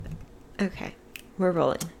Okay, we're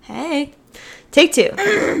rolling. Hey. Take two.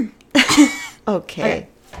 Okay.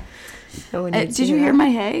 No one needs to Did you hear that.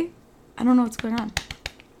 my hey? I don't know what's going on.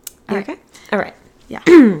 You okay? All right. Yeah.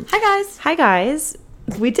 Hi, guys. Hi, guys.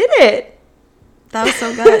 We did it. That was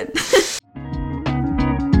so good.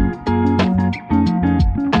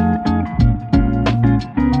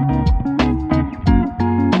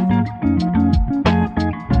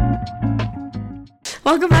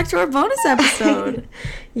 Welcome back to our bonus episode.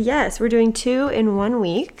 Yes, we're doing 2 in 1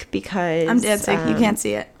 week because... I'm dancing. You can't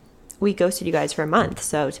see it. We ghosted you guys for a month.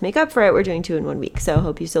 So to make up for it, we're doing 2 in 1 week. So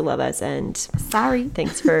hope you still love us and... Sorry.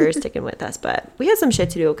 Thanks for sticking with us. But we have some shit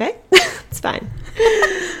to do, okay? It's fine.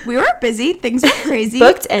 We were busy. Things were crazy.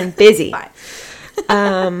 Booked and busy.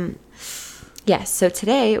 Fine. Yes, so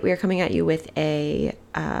today we are coming at you with a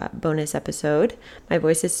bonus episode. My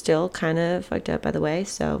voice is still kind of fucked up, by the way,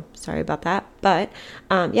 so sorry about that. But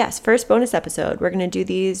yes, first bonus episode. We're going to do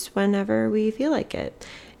these whenever we feel like it.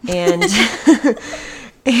 And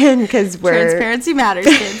and because we're... Transparency matters,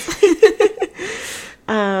 kids.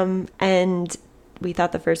 And we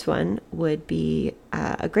thought the first one would be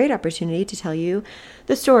a great opportunity to tell you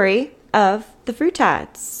the story of the fruit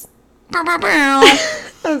tats. I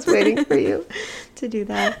was waiting for you to do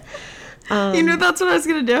that. You knew that's what I was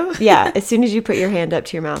going to do? Yeah, as soon as you put your hand up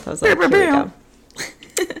to your mouth, I was like, here we go.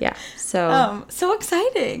 Yeah, so... so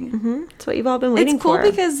exciting. It's what you've all been waiting for. It's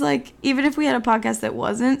cool because, like, even if we had a podcast that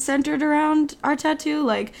wasn't centered around our tattoo,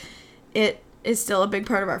 like, it is still a big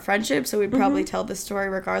part of our friendship, so we'd probably tell this story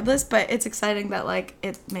regardless, but it's exciting that, like,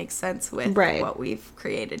 it makes sense with what we've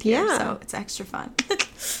created here, so it's extra fun.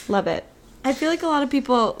 Love it. I feel like a lot of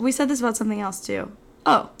people... We said this about something else, too.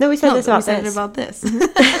 Oh. No, we said this about it about this.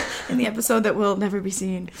 In the episode that will never be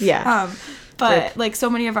seen. Yeah. But, like, so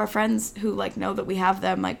many of our friends who, like, know that we have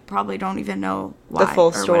them, like, probably don't even know why. The full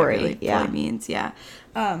or story. What it really means, yeah.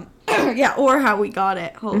 Yeah, or how we got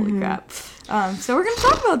it. Holy crap. So we're going to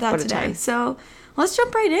talk about that today. So let's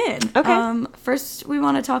jump right in. Okay. First, we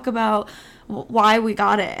want to talk about why we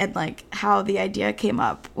got it and, like, how the idea came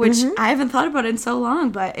up, which I haven't thought about in so long,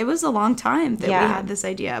 but it was a long time that we had this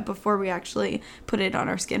idea before we actually put it on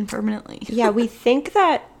our skin permanently. Yeah, we think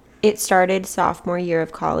that it started sophomore year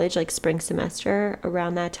of college, like spring semester,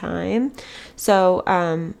 around that time. So,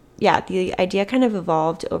 yeah, the idea kind of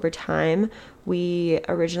evolved over time. We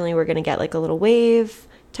originally were going to get, like, a little wave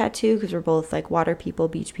tattoo because we're both, like, water people,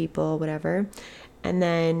 beach people, whatever. And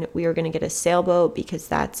then we were going to get a sailboat because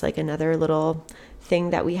that's, like, another little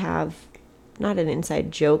thing that we have, not an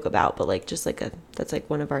inside joke about, but, like, just, like, that's, like,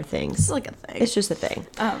 one of our things. It's like a thing. It's just a thing.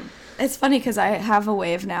 It's funny because I have a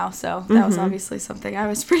wave now, so that was obviously something I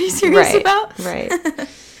was pretty serious about. Right.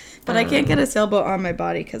 But I can't get a sailboat on my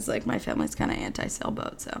body because, like, my family's kind of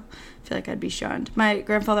anti-sailboat, so I feel like I'd be shunned. My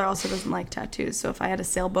grandfather also doesn't like tattoos, so if I had a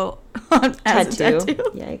sailboat on as a tattoo.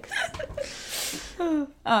 Yikes.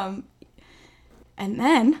 And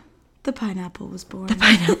then the pineapple was born.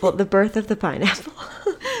 The birth of the pineapple.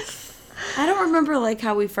 I don't remember, like,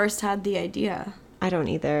 how we first had the idea. I don't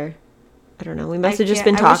either. I don't know. We must have just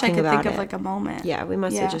been talking about it. I wish I could think of, like, a moment. Yeah, we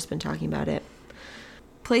must have just been talking about it.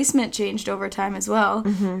 Placement changed over time as well,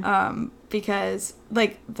 because,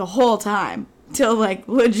 like, the whole time, till, like,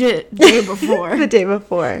 legit day before. The day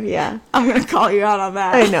before, yeah. I'm going to call you out on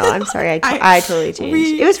that. I know. I'm sorry. I totally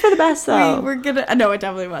changed. It was for the best, though. No, it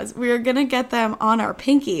definitely was. We were going to get them on our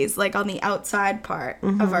pinkies, like, on the outside part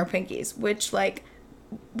of our pinkies, which, like,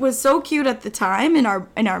 was so cute at the time in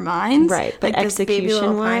our minds. Right, but like, this baby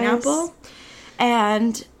little pineapple.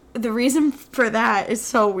 And the reason for that is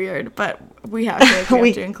so weird, but we have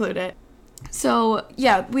to include it. So,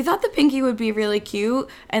 yeah, we thought the pinky would be really cute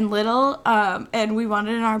and little, and we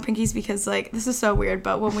wanted it in our pinkies because, like, this is so weird,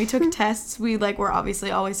 but when we took tests, we, like, were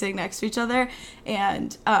obviously always sitting next to each other,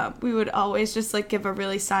 and we would always just, like, give a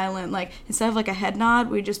really silent, like, instead of, like, a head nod,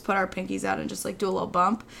 we'd just put our pinkies out and just, like, do a little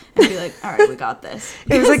bump and be like, all right, we got this.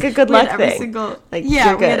 It was, like, a good luck thing. We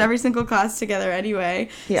had every single class together anyway,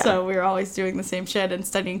 so we were always doing the same shit and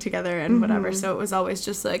studying together and whatever, so it was always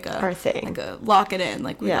just, like, our thing. Like a lock it in,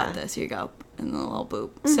 like, we got this, here you go. And a little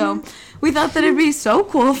boop. So we thought that it'd be so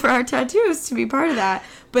cool for our tattoos to be part of that.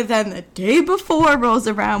 But then the day before rolls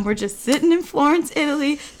around, we're just sitting in Florence,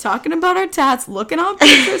 Italy, talking about our tats, looking on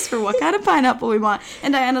Pinterest for what kind of pineapple we want.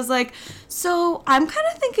 And Diana's like, so I'm kind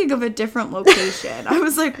of thinking of a different location. I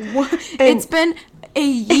was like, what? It's been a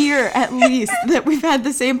year at least that we've had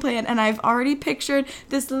the same plan, and I've already pictured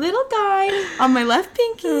this little guy on my left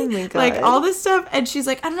pinky, Oh my God. like all this stuff, and she's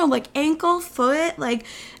like, I don't know, like ankle, foot, like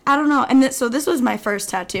I don't know. And so this was my first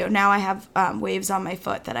tattoo. Now I have waves on my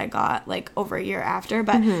foot that I got like over a year after,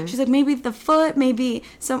 but she's like, maybe the foot, maybe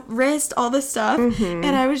some wrist, all this stuff, and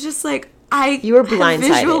I was just like, You were blindsided.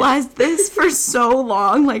 visualized this for so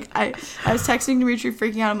long. Like I was texting Dimitri,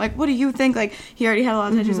 freaking out. I'm like, what do you think? Like he already had a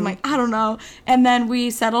lot of tattoos. I'm like, I don't know. And then we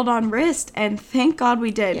settled on wrist, and thank God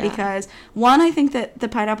we did, because one, I think that the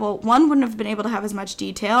pineapple, one, wouldn't have been able to have as much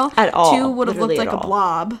detail At all. Two, would have looked Literally like at a all.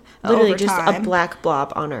 blob. Literally over just time. a black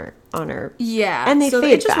blob on her. Yeah, And they so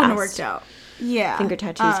fade it just fast. wouldn't have worked out. Yeah, Finger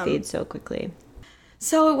tattoos fade so quickly.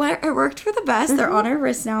 So it worked for the best. They're on our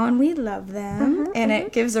wrist now, and we love them. And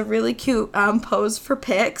it gives a really cute pose for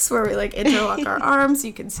pics where we like interlock our arms.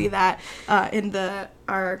 You can see that in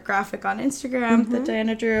our graphic on Instagram that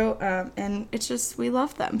Diana drew. And it's just, we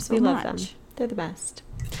love them so much. We love them. They're the best.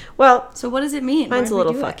 Well, So what does it mean? mine's a Why do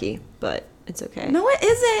little we do it? fucky, but it's okay. No, it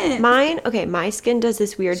isn't. My skin does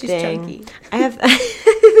this weird She's thing. chunky. I have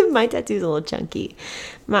my tattoo's a little chunky.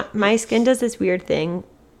 My skin does this weird thing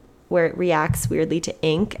where it reacts weirdly to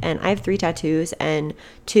ink, and I have 3 tattoos, and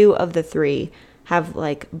 2 of the 3 have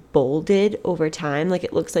like bolded over time. Like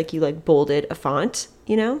it looks like you like bolded a font,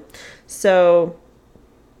 you know? So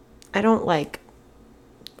I don't like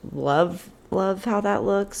love how that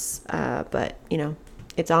looks, but you know,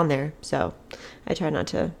 it's on there, so I try not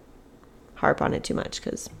to harp on it too much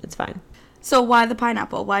because it's fine. So why the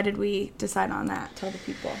pineapple? Why did we decide on that? Tell the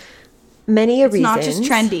people. Many It's reasons. not just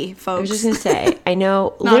trendy, folks. I was just gonna say, I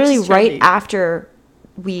know Not literally just right trendy. after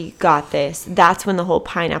we got this, that's when the whole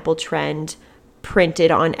pineapple trend printed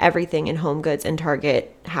on everything in Home Goods and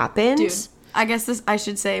Target happened. Dude, I guess I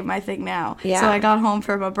should say my thing now. Yeah. So I got home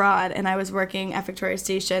from abroad and I was working at Victoria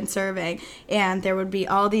Station serving, and there would be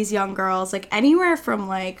all these young girls, like anywhere from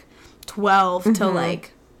like 12 to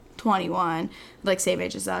like 21, like same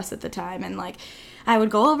age as us at the time, and like I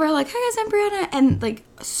would go over like, hi guys, I'm Brianna, and like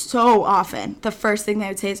so often the first thing they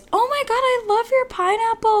would say is, oh my god, I love your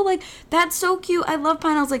pineapple, like that's so cute, I love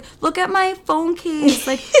pineapples, like look at my phone case,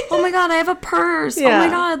 like oh my god, I have a purse, oh my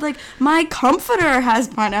god, like my comforter has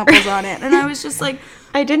pineapples on it, and I was just like,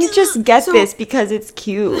 I didn't just get So- this because it's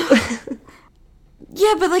cute.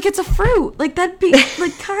 yeah, but like it's a fruit, like that'd be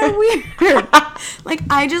like kind of weird. Like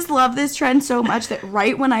I just love this trend so much that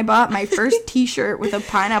right when I bought my first T-shirt with a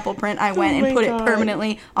pineapple print, I went my and put God. it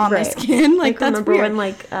permanently on my Right. skin. Like that's remember weird. when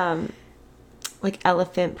like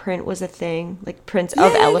elephant print was a thing, like prints of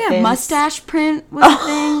elephants. Yeah. Mustache print was a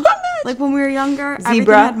thing. Like when we were younger, everything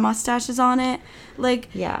Zebra. had mustaches on it. Like,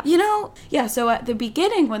 Yeah. you know, yeah. So at the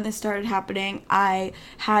beginning, when this started happening, I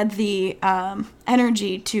had the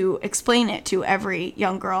energy to explain it to every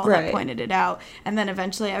young girl Right. that pointed it out, and then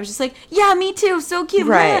eventually I was just like, yeah, me too, so cute,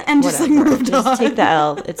 Right. and just like Whatever. moved Just on. take the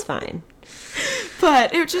L. It's fine.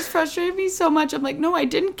 But it just frustrated me so much. I'm like, no, I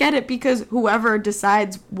didn't get it because whoever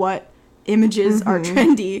decides what images are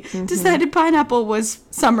trendy decided pineapple was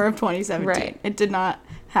summer of 2017. Right. It did not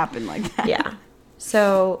happen like that. Yeah.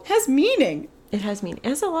 So It has meaning. it has meaning. It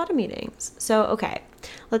has a lot of meanings. So, okay.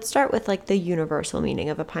 Let's start with like the universal meaning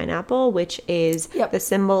of a pineapple, which is Yep. the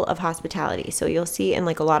symbol of hospitality. So you'll see in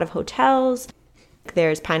like a lot of hotels,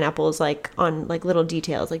 there's pineapples like on like little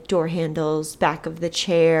details, like door handles, back of the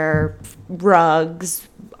chair, rugs,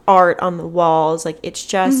 art on the walls. Like it's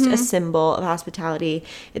just a symbol of hospitality.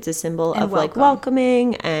 It's a symbol And of like welcome.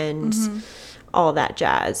 welcoming and all that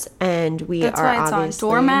jazz. And we That's are why it's on obviously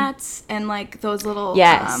doormats and like those little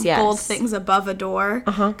Yes, yes. gold things above a door.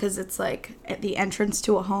 Because it's like at the entrance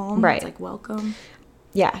to a home. Right. It's like welcome.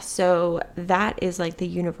 Yeah, so that is like the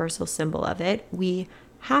universal symbol of it. We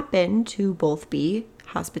happen to both be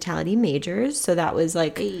hospitality majors, so that was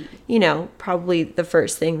like, Hey. you know, probably the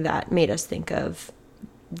first thing that made us think of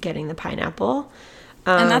getting the pineapple.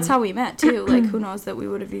 And that's how we met too. Like who knows that we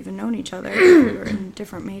would have even known each other if we were in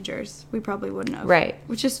different majors. We probably wouldn't have. Right.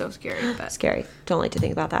 Which is so scary. But Scary. Don't like to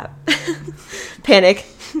think about that. Panic.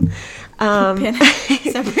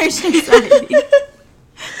 Separation anxiety.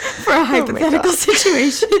 For a hypothetical God.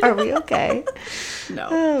 situation. Are we okay? No.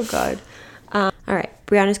 Oh, God. All right.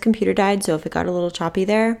 Brianna's computer died, so if it got a little choppy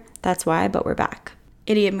there, that's why, but we're back.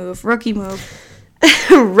 Idiot move. Rookie move.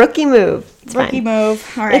 Rookie move. It's Rookie fine.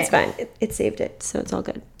 move. All right. It's fine. It saved it, so it's all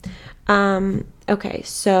good. Okay,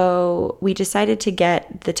 so we decided to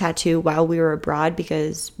get the tattoo while we were abroad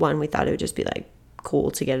because, one, we thought it would just be, like,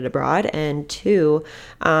 cool to get it abroad, and two,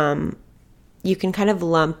 you can kind of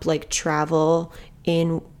lump, like, travel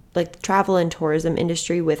in, like, the travel and tourism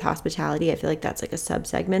industry with hospitality. I feel like that's, like, a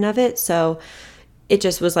subsegment of it, so it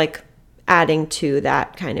just was, like, adding to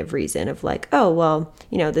that kind of reason of like, oh, well,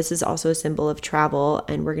 you know, this is also a symbol of travel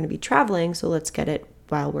and we're going to be traveling, so let's get it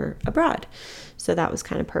while we're abroad. So that was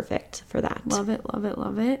kind of perfect for that. Love it, love it,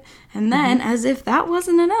 love it. And then, as if that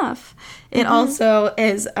wasn't enough, it also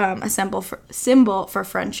is a symbol for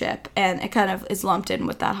friendship, and it kind of is lumped in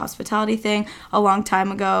with that hospitality thing. A long time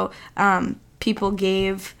ago, people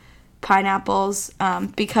gave pineapples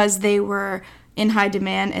because they were in high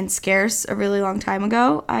demand and scarce a really long time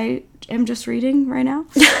ago. I am just reading right now.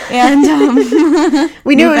 And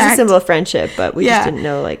we knew it was a symbol of friendship, but we just didn't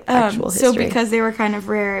know like the actual history. So because they were kind of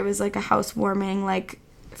rare, it was like a housewarming, like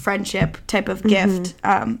friendship type of gift,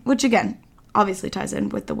 which again, obviously ties in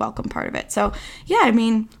with the welcome part of it. So yeah, I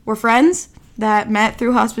mean, we're friends that met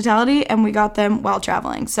through hospitality and we got them while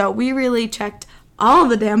traveling. So we really checked all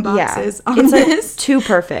the damn boxes on it's this. Like too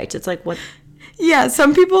perfect. It's like what? Yeah,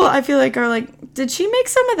 some people I feel like are like, did she make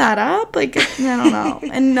some of that up? Like, I don't know.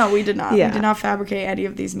 And no, we did not. Yeah. We did not fabricate any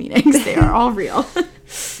of these meanings. They are all real.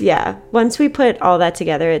 Yeah. Once we put all that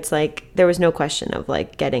together, it's like there was no question of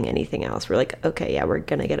like getting anything else. We're like, okay, yeah, we're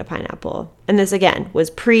going to get a pineapple. And this, again, was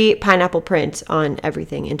pre-pineapple print on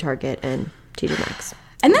everything in Target and TJ Maxx.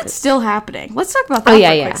 And that's still happening. Let's talk about that for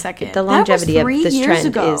a quick second. The longevity of this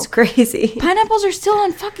trend is crazy. Pineapples are still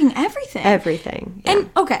on fucking everything. Everything. Yeah. And,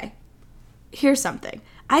 okay, here's something.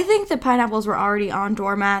 I think that pineapples were already on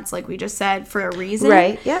doormats, like we just said, for a reason.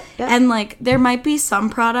 Right, yep. And, like, there might be some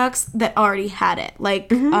products that already had it.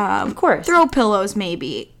 Like, of course. Throw pillows,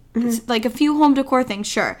 maybe. Like, a few home decor things,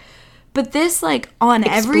 sure. But this, like, on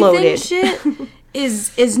everything shit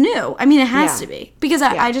is new. I mean, it has to be. Because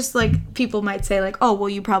I just, like, people might say, like, oh, well,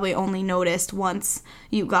 you probably only noticed once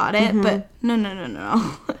you got it. But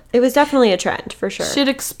no. It was definitely a trend, for sure. Shit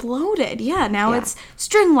exploded. Yeah, now it's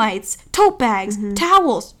string lights, tote bags,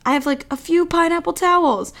 towels. I have, like, a few pineapple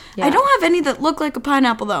towels. I don't have any that look like a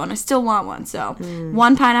pineapple, though, and I still want one. So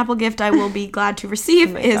one pineapple gift I will be glad to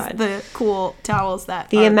receive the cool towels that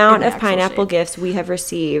the amount of pineapple gifts we have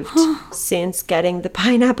received since getting the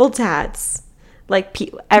pineapple tats. Like,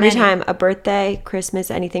 every time a birthday,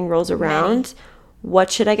 Christmas, anything rolls around,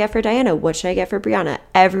 what should I get for Diana? What should I get for Brianna?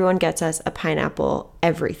 Everyone gets us a pineapple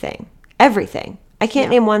everything. Everything. I can't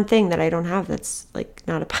name one thing that I don't have that's, like,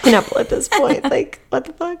 not a pineapple at this point. Like, what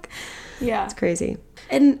the fuck? Yeah. It's crazy.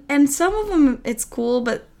 And some of them, it's cool,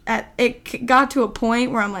 but it got to a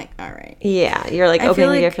point where I'm like, all right. Yeah. You're, like,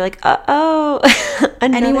 opening the gift. You're like, uh-oh.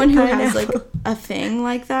 Anyone who has, like, a thing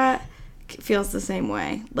like that feels the same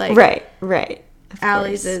way. Like, Right.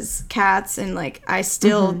 Allie's is cats, and like I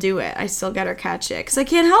still do it. I still get her cat shit because I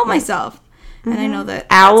can't help myself. And I know that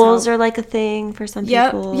owls are like a thing for some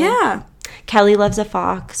people. Yeah. Kelly loves a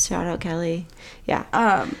fox. Shout out Kelly. Yeah.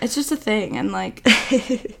 It's just a thing, and like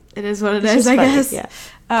it is what it is. I guess. Yeah.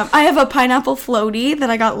 I have a pineapple floaty that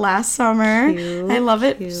I got last summer. Cute, I love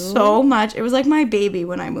it so much. It was like my baby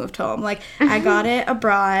when I moved home. Like I got it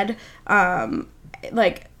abroad.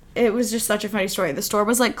 Like. It was just such a funny story. The store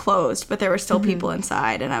was, like, closed, but there were still people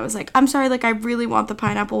inside. And I was like, I'm sorry, like, I really want the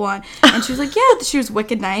pineapple one. And she was like, yeah. She was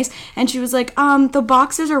wicked nice. And she was like, the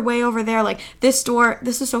boxes are way over there. Like, this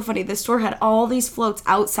is so funny. This store had all these floats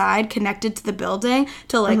outside connected to the building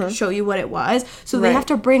to, like, show you what it was. So they have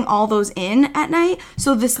to bring all those in at night.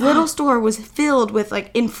 So this little store was filled with,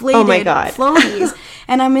 like, inflated floaties.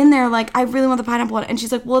 And I'm in there, like, I really want the pineapple one. And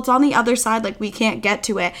she's like, well, it's on the other side. Like, we can't get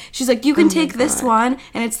to it. She's like, you can take this one.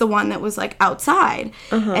 And it's the one that was like outside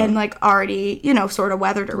and like already, you know, sort of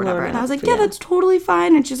weathered or whatever. And I was like, yeah, that's totally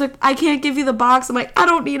fine. And she's like, I can't give you the box. I'm like, I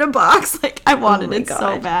don't need a box. Like I wanted it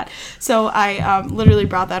so bad. So I literally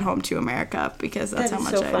brought that home to America because that's how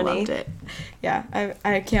much I loved it. Yeah,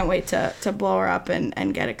 I can't wait to blow her up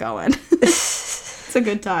and get it going. It's a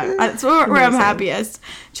good time. It's where I'm happiest,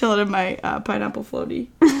 chilling in my pineapple floaty.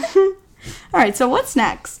 All right, so what's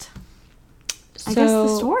next? I guess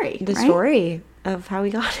the story. The story of how we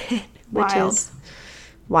got it, which is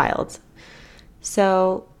wild.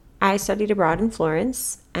 So I studied abroad in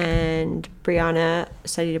Florence, and Brianna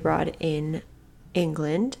studied abroad in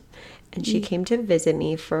England, and she came to visit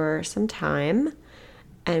me for some time,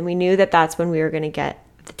 and we knew that that's when we were going to get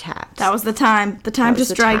the tats. That was the time to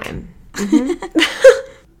strike.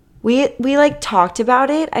 We like talked about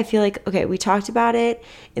it. I feel like, okay, we talked about it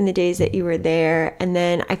in the days that you were there, and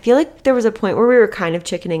then I feel like there was a point where we were kind of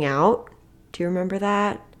chickening out. Do you remember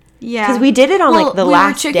that? Yeah. Because we did it on like the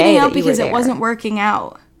last day that you were there. We were chickening out because it wasn't working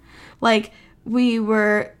out. Like we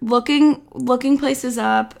were looking places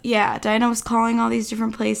up. Yeah, Diana was calling all these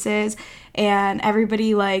different places, and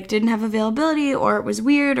everybody like didn't have availability, or it was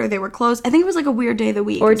weird, or they were closed. I think it was like a weird day of the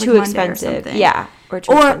week, or too like expensive. Or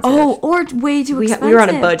too expensive. Or way too expensive. We were on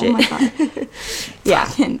a budget. Oh my god. Yeah,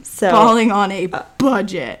 so balling on a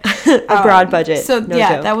budget, a broad budget. So no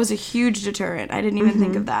yeah, joke. that was a huge deterrent. I didn't even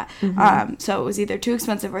think of that. So it was either too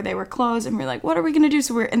expensive or they were closed, and we're like, what are we gonna do?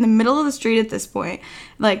 So we're in the middle of the street at this point,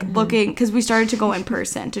 like looking, because we started to go in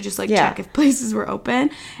person to just like check if places were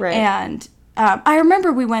open, right? And I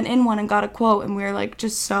remember we went in one and got a quote, and we were like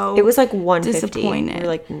just so it was like $150. disappointed. We were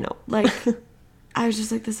like, no, like. I was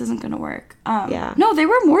just like, this isn't gonna work. No, they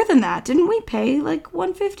were more than that. Didn't we pay like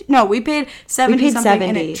 $150? No, we paid $70 something,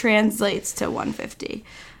 and it translates to $150.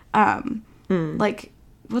 Like,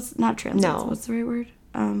 what's not translates? No. What's the right word?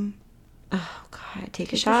 Oh God,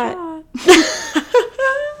 take a shot.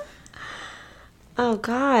 Oh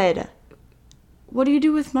God. What do you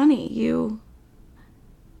do with money? You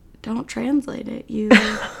don't translate it. You.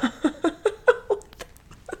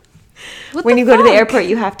 When you go to the airport,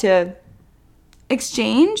 you have to.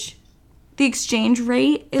 Exchange? The exchange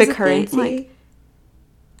rate is the currency? Like,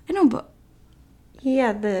 I know, but...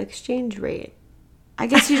 Yeah, the exchange rate. I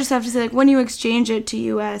guess you just have to say, like, when you exchange it to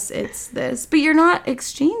US, it's this. But you're not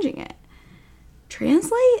exchanging it.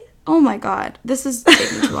 Translate? Oh my god. This is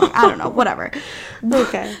taking too long. I don't know. Whatever.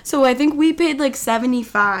 Okay. So I think we paid, like,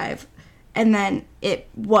 $75, and then it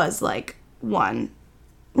was, like, not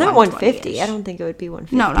 $150. I don't think it would be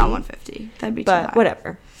 $150. No, not $150. That'd be too high. But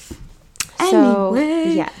whatever. Anyway, so,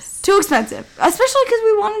 yes. Too expensive. Especially because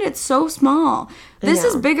we wanted it so small. This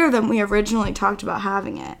is bigger than we originally talked about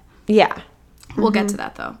having it. Yeah. We'll get to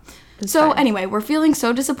that, though. Anyway, we're feeling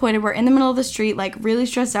so disappointed. We're in the middle of the street, like, really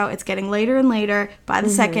stressed out. It's getting later and later by the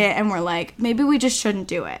second, and we're like, maybe we just shouldn't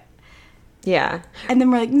do it. Yeah. And then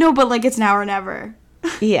we're like, no, but, like, it's now or never.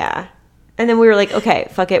 Yeah. And then we were like, okay,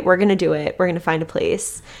 fuck it. We're going to do it. We're going to find a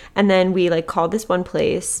place. And then we, like, called this one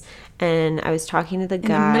place. And I was talking to the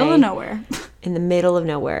guy. In the middle of nowhere. In the middle of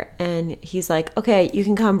nowhere. And he's like, okay, you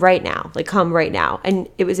can come right now. Like, come right now. And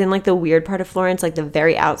it was in, like, the weird part of Florence, like, the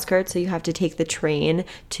very outskirts. So you have to take the train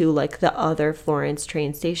to, like, the other Florence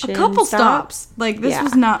train station. A couple stops. Like, this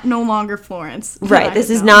was no longer Florence. Right. This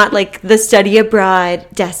is not, like, the study abroad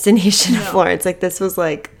destination of Florence. Like, this was,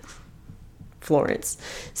 like, Florence.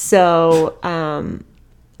 So,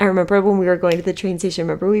 I remember when we were going to the train station,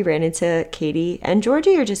 we ran into Katie and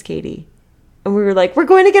Georgie, or just Katie? And we were like, we're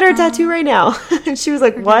going to get our tattoo right now. And she was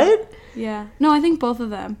like, what? Yeah. No, I think both of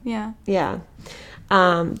them. Yeah. Yeah.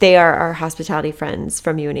 They are our hospitality friends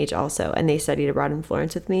from UNH also, and they studied abroad in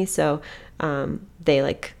Florence with me. So they,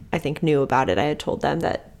 like, I think knew about it. I had told them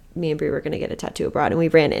that me and Brie were going to get a tattoo abroad, and we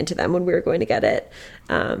ran into them when we were going to get it.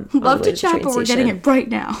 Love to chat, but we're getting it right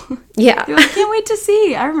now. Yeah. Like, can't wait to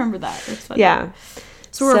see. I remember that. It's funny. Yeah.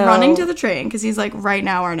 So we're running to the train because he's like, right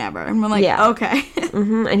now or never. And we're like, okay.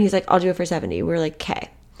 And he's like, I'll do it for $70. We're like, okay.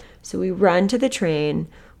 So we run to the train.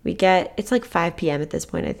 We get, it's like 5 p.m. at this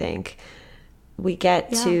point, I think. We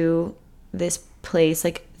get to this place.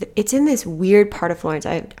 Like, it's in this weird part of Florence.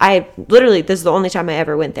 I literally, this is the only time I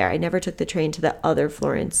ever went there. I never took the train to the other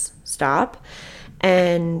Florence stop.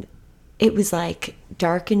 And it was like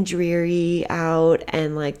dark and dreary out,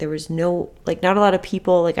 and like there was no, like, not a lot of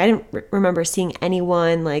people. Like, I didn't remember seeing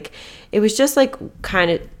anyone. Like, it was just like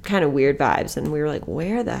kind of weird vibes, and we were like,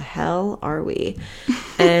 where the hell are we?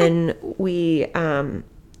 And we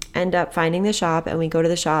end up finding the shop, and we go to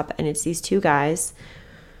the shop, and it's these two guys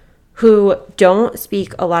who don't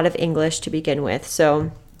speak a lot of English to begin with.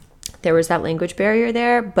 So there was that language barrier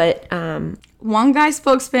there, but one guy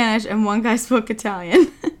spoke Spanish and one guy spoke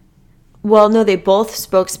Italian. Well, no, they both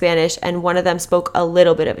spoke Spanish, and one of them spoke a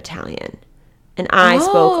little bit of Italian. And I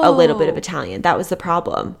spoke a little bit of Italian. That was the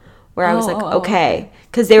problem, where I was like, okay.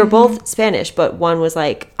 Because they were both Spanish, but one was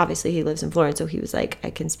like, obviously he lives in Florence, so he was like,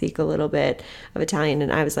 I can speak a little bit of Italian.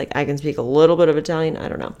 And I was like, I can speak a little bit of Italian. I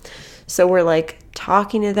don't know. So we're like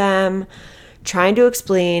talking to them, trying to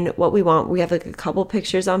explain what we want. We have like a couple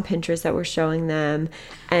pictures on Pinterest that we're showing them.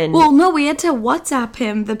 And well, no, we had to WhatsApp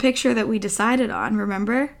him the picture that we decided on,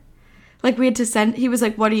 remember? Like, we had to send, he was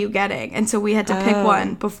like, what are you getting? And so we had to pick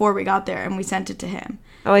one before we got there, and we sent it to him.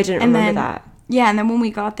 Oh, I didn't remember that. Yeah, and then when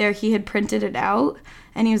we got there, he had printed it out,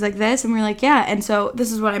 and he was like, this, and we were like, yeah. And so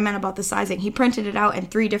this is what I meant about the sizing. He printed it out in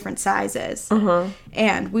 3 different sizes,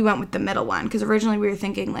 and we went with the middle one, because originally we were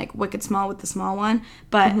thinking, like, wicked small with the small one,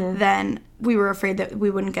 but then we were afraid that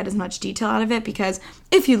we wouldn't get as much detail out of it, because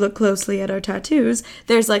if you look closely at our tattoos,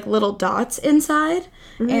 there's, like, little dots inside,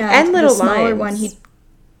 and little the smaller lines. one,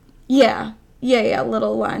 yeah. Yeah,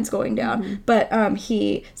 little lines going down. Mm-hmm. But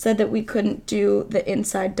he said that we couldn't do the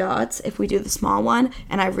inside dots if we do the small one,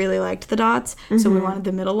 and I really liked the dots, so we wanted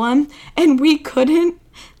the middle one, and we couldn't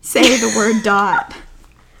say the word dot.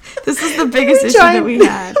 This is the biggest issue that we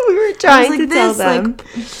had. We were trying to tell them.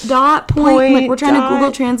 Like, dot, point, like, we're trying to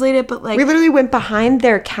Google Translate it, but, like... We literally went behind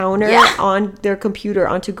their counter on their computer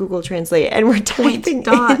onto Google Translate, and we're typing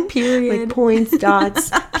dot, period. Like, points,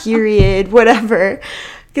 dots, period, whatever.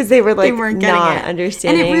 Because they were, like, not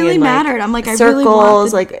understanding. And it really mattered. I'm like, I really want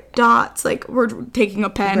the like, dots. Like, we're taking a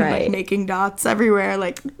pen and, like, making dots everywhere.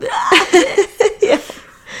 Like, yeah.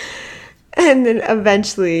 And then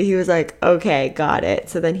eventually he was like, okay, got it.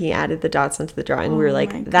 So then he added the dots onto the drawing. We were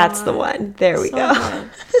like, that's the one. There we go.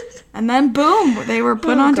 And then, boom, they were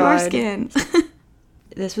put onto our skin.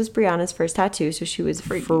 This was Brianna's first tattoo, so she was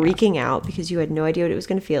freaking out because you had no idea what it was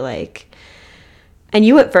going to feel like. And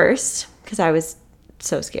you went first because I was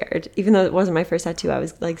so scared. Even though it wasn't my first tattoo, I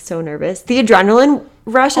was, like, so nervous. The adrenaline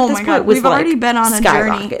rush at this point was, we've already been on a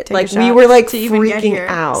journey. Like, we were, like, freaking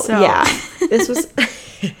out. So. Yeah. This was...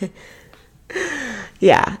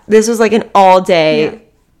 Yeah, this was like an all-day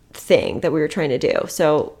thing that we were trying to do.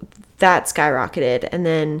 So that skyrocketed. And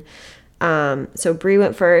then, so Brie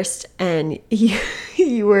went first, and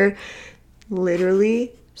you were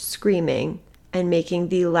literally screaming and making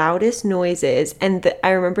the loudest noises. And I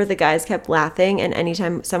remember the guys kept laughing, and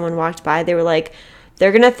anytime someone walked by, they were like,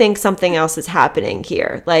 they're going to think something else is happening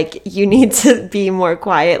here. Like, you need to be more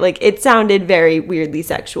quiet. Like, it sounded very weirdly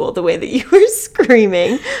sexual, the way that you were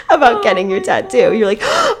screaming about getting your tattoo. God. You're like,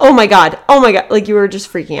 oh my God. Like, you were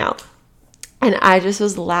just freaking out. And I just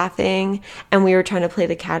was laughing, and we were trying to play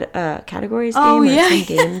the categories game or some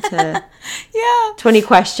game to 20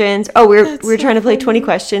 questions. Oh, we were trying to play 20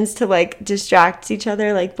 questions to, like, distract each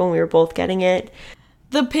other, like, when we were both getting it.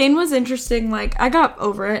 The pain was interesting. Like, I got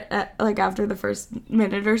over it after the first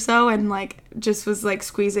minute or so, and, like, just was, like,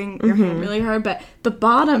 squeezing your hand really hard. But the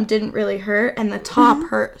bottom didn't really hurt, and the top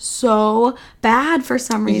hurt so bad for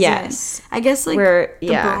some reason. Yes, I guess, like, the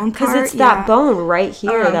bone part, because it's that bone right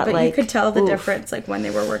here that, but like, you could tell the difference, like, when he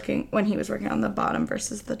was working on the bottom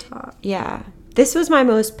versus the top. Yeah, this was my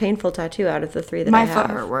most painful tattoo out of the three that I have. My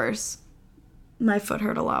foot hurt worse. My foot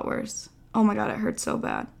hurt a lot worse. Oh my God, it hurt so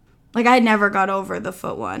bad. Like, I never got over the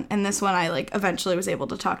foot one. And this one, I, like, eventually was able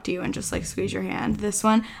to talk to you and just, like, squeeze your hand. This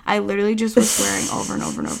one, I literally just was swearing over and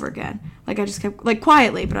over and over again. Like, I just kept, like,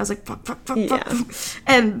 quietly, but I was like, fuck, fuck, fuck, fuck.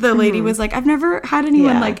 And the lady was like, I've never had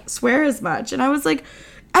anyone, like, swear as much. And I was like,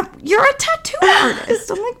 you're a tattoo artist.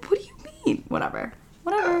 I'm like, what do you mean? Whatever.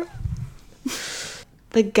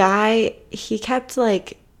 The guy, he kept,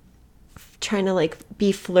 like, trying to, like,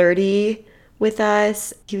 be flirty with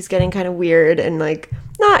us. He was getting kind of weird and, like,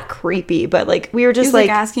 not creepy, but, like, we were just, he was, like,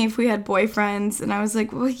 asking if we had boyfriends, and I was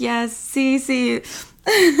like, well, yes, see.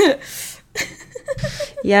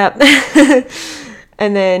 Yep.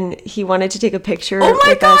 And then he wanted to take a picture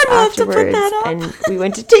with us afterwards, and we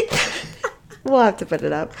went to take we'll have to put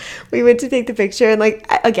it up. We went to take the picture, and, like,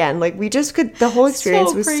 again, like, we just could, the whole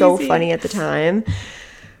experience was so funny at the time.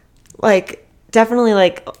 Like, definitely,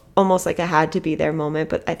 like, almost like a had to be there moment,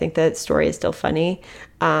 but I think the story is still funny.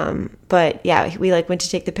 But yeah, we, like, went to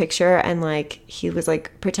take the picture, and, like, he was,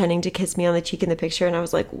 like, pretending to kiss me on the cheek in the picture, and I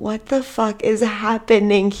was like, what the fuck is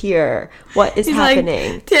happening here? What is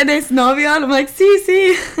happening? Like, ¿Tienes novio? And I'm like,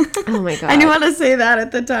 sí. Oh my God. I knew how to say that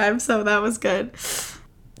at the time, so that was good.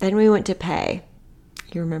 Then we went to pay.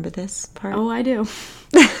 You remember this part? Oh, I do.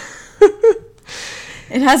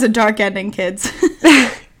 It has a dark ending, kids.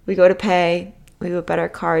 We go to pay. We whip out our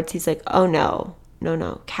cards. He's like, oh, no,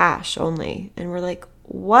 cash only. And we're like,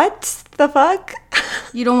 what the fuck?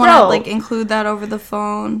 You don't want to, like, include that over the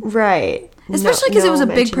phone. Right. Especially because it was a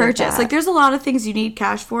big purchase. Like, there's a lot of things you need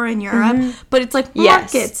cash for in Europe, but it's, like,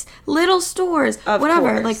 markets, little stores,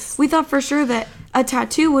 whatever. Course. Like, we thought for sure that a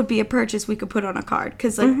tattoo would be a purchase we could put on a card.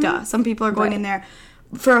 Because, like, duh, some people are going in there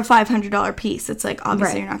for a $500 piece. It's like,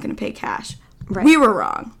 obviously you're not going to pay cash. Right. We were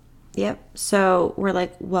wrong. Yep. So we're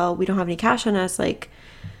like, well, we don't have any cash on us. Like,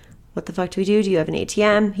 what the fuck do we do? Do you have an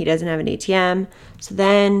ATM? He doesn't have an ATM. So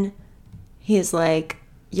then he's like,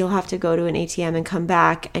 you'll have to go to an ATM and come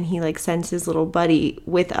back. And he, like, sends his little buddy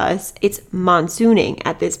with us. It's monsooning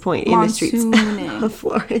at this point in the streets of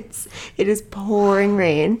Florence. It is pouring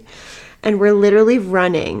rain. And we're literally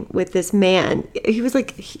running with this man. He was,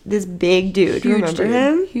 like, this big dude. Huge remember dude.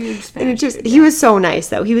 Him? Huge Spanish and he was so nice,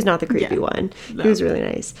 though. He was not the creepy one. No. He was really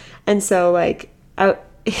nice. And so, like,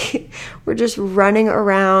 we're just running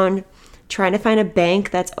around trying to find a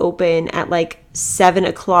bank that's open at, like, 7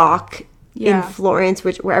 o'clock in Florence,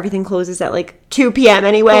 where everything closes at like 2 p.m.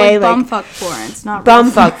 anyway. Like bumfuck Florence, not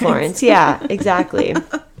bumfuck Florence. Yeah, exactly.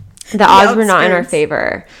 The odds were not in our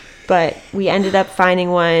favor. But we ended up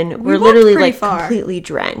finding one. We're literally like completely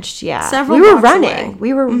drenched. Yeah. We were running. Away.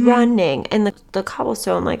 We were running. And the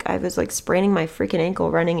cobblestone, like I was like spraining my freaking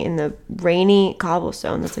ankle running in the rainy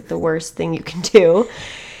cobblestone. That's like the worst thing you can do.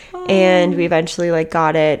 Oh. And we eventually like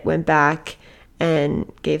got it, went back and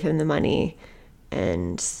gave him the money.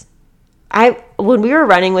 And when we were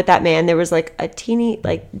running with that man, there was like a teeny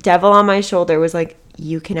like devil on my shoulder was like,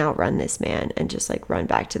 you can outrun this man and just like run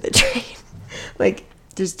back to the train. Like,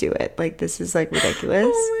 just do it. Like, this is like ridiculous.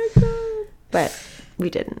 Oh my god. But we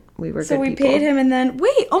didn't. We were so good people. So we paid him, and then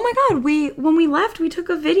oh my god, when we left, we took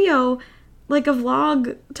a video, like a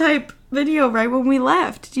vlog type video right when we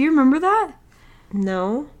left. Do you remember that?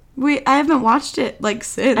 No. I haven't watched it like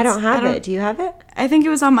since. I don't have it. Do you have it? I think it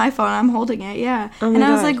was on my phone. I'm holding it. Yeah. Oh my God.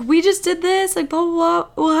 I was like, we just did this. Like blah blah blah.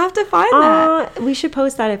 We'll have to find that. We should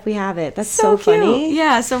post that if we have it. That's so funny.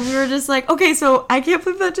 Yeah. So we were just like, okay. So I can't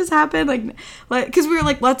believe that just happened. Like, because we were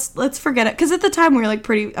like, let's forget it. Because at the time we were like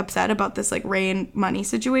pretty upset about this like rain money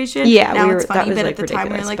situation. Yeah. Now it's funny, but like, at the time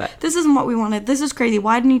we were like, this isn't what we wanted. This is crazy.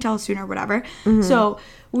 Why didn't he tell us sooner? Whatever. Mm-hmm. So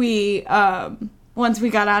we once we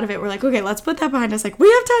got out of it, we're like, okay, let's put that behind us. Like,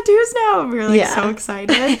 we have tattoos now. And we were like so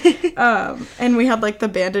excited. And we had like the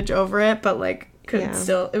bandage over it, but like couldn't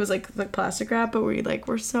still. It was like plastic wrap, but we like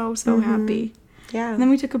were so happy. Yeah. And then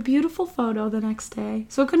we took a beautiful photo the next day.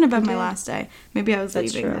 So it couldn't have been my last day. Maybe I was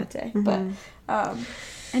leaving that day. Mm-hmm. But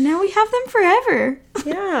and now we have them forever.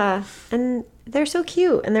 Yeah. And they're so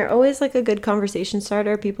cute, and they're always like a good conversation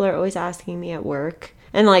starter. People are always asking me at work,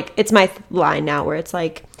 and like it's my line now where it's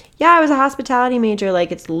like, yeah, I was a hospitality major.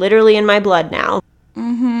 Like, it's literally in my blood now.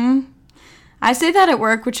 Mm-hmm. I say that at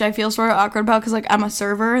work, which I feel sort of awkward about because, like, I'm a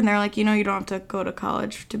server, and they're like, you don't have to go to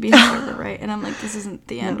college to be a server, right? And I'm like, this isn't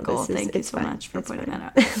the end goal. Thank you so much for pointing that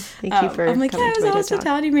out. Thank you for I'm like, yeah, I was a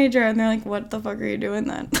hospitality major. And they're like, what the fuck are you doing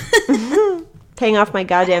then? Paying off my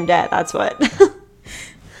goddamn debt. That's what.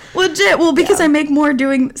 Legit. Well, because I make more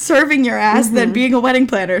serving your ass than being a wedding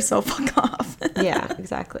planner, so fuck off. Yeah,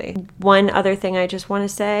 exactly. One other thing I just want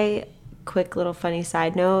to say, quick little funny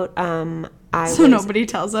side note. Nobody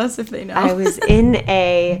tells us if they know. I was in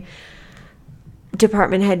a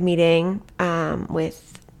department head meeting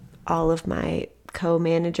with all of my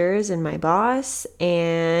co-managers and my boss,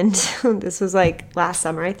 and this was like last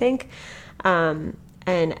summer, I think. And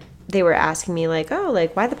they were asking me like, oh,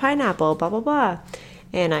 like, why the pineapple, blah, blah, blah.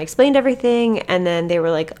 And I explained everything, and then they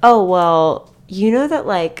were like, oh, well, you know that,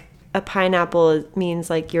 like, a pineapple means,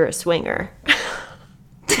 like, you're a swinger.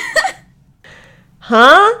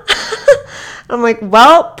 Huh? I'm like,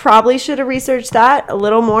 well, probably should have researched that a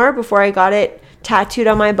little more before I got it tattooed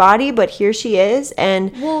on my body, but here she is.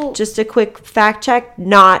 And just a quick fact check,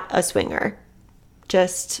 not a swinger.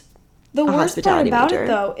 Just the a worst part about major. It,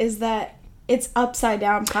 though, is that it's upside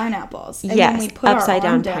down pineapples. And yes, when we put upside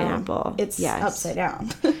our arm down down, pineapple. It's upside down.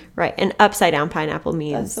 Right, and upside down pineapple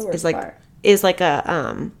means is like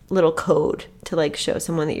a little code to like show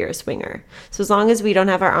someone that you're a swinger. So as long as we don't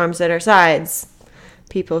have our arms at our sides,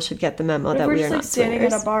 people should get the memo that we are not swingers. Standing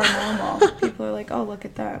at a bar normal, people are like, oh, look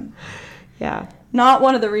at them. Yeah. Not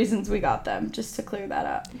one of the reasons we got them, just to clear that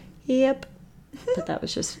up. Yep. But that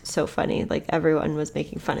was just so funny. Like, everyone was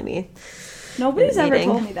making fun of me. Nobody's ever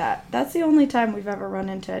told me that. That's the only time we've ever run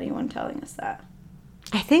into anyone telling us that.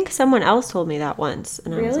 I think someone else told me that once.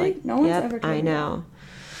 And really? I was like, no one's ever told me know.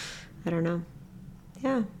 That. I don't know.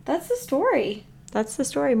 Yeah. That's the story. That's the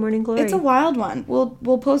story, Morning Glory. It's a wild one.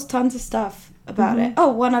 We'll post tons of stuff about it. Oh,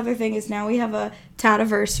 one other thing is now we have a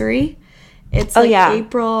Tativersary. It's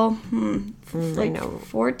April, like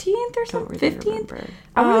 14th or something, 15th?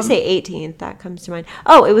 I want to say 18th. That comes to mind.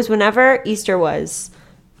 Oh, it was whenever Easter was.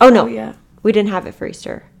 Oh, no. Oh, yeah. We didn't have it for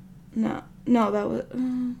Easter. No, that was...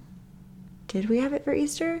 Did we have it for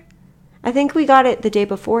Easter? I think we got it the day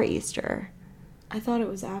before Easter. I thought it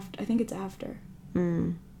was after. I think it's after.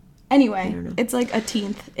 Anyway, it's like a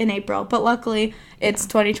 10th in April. But luckily, it's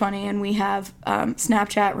 2020 and we have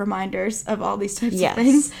Snapchat reminders of all these types of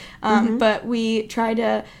things. But we try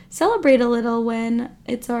to celebrate a little when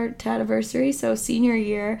it's our Tativersary. So senior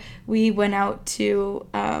year, we went out to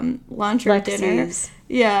lunch or dinner.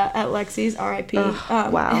 Yeah, at Lexi's, R.I.P.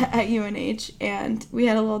 Wow. At UNH. And we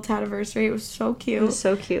had a little Tativersary. It was so cute. It was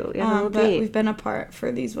so cute. Yeah, but we've been apart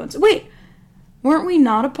for these ones. Wait, weren't we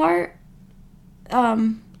not apart?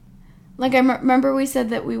 Like, I remember we said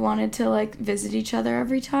that we wanted to, like, visit each other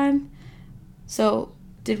every time. So,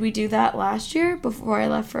 did we do that last year before I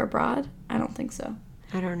left for abroad? I don't think so.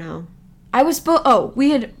 I don't know.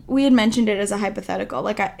 we had mentioned it as a hypothetical.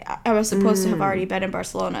 Like I was supposed to have already been in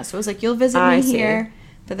Barcelona, so it was like, you'll visit me here,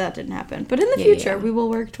 but that didn't happen. But in the future, we will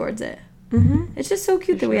work towards it. Mm-hmm. It's just so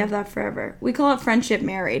cute that we have that forever. We call it friendship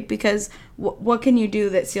married because what can you do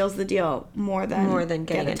that seals the deal more than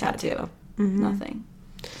getting a tattoo? Mm-hmm. Nothing.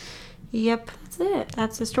 Yep, that's it.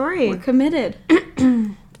 That's the story. We're committed.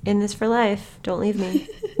 In this for life. Don't leave me.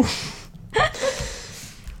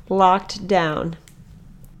 Locked down.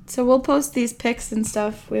 So we'll post these pics and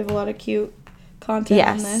stuff. We have a lot of cute content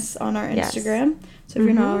on this on our Instagram. So if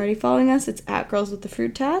you're not already following us, it's at Girls with the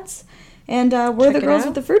Fruit Tats. And we're the Girls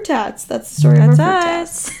with the Fruit Tats. That's the story of our Fruit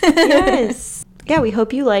Tats. Yes. Yeah, we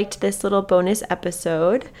hope you liked this little bonus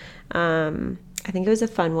episode. I think it was a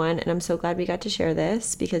fun one, and I'm so glad we got to share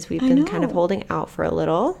this because we've been kind of holding out for a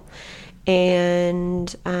little.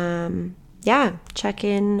 And check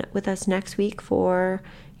in with us next week for,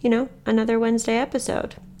 another Wednesday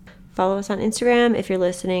episode. Follow us on Instagram. If you're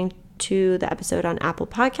listening to the episode on Apple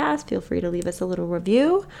Podcasts, feel free to leave us a little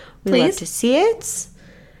review. We'd love to see it.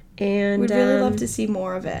 And we'd really love to see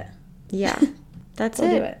more of it. Yeah, that's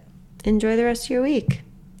we'll do it. Enjoy the rest of your week.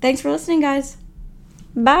 Thanks for listening, guys.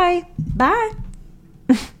 Bye. Bye.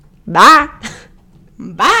 Bye.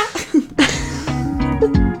 Bye.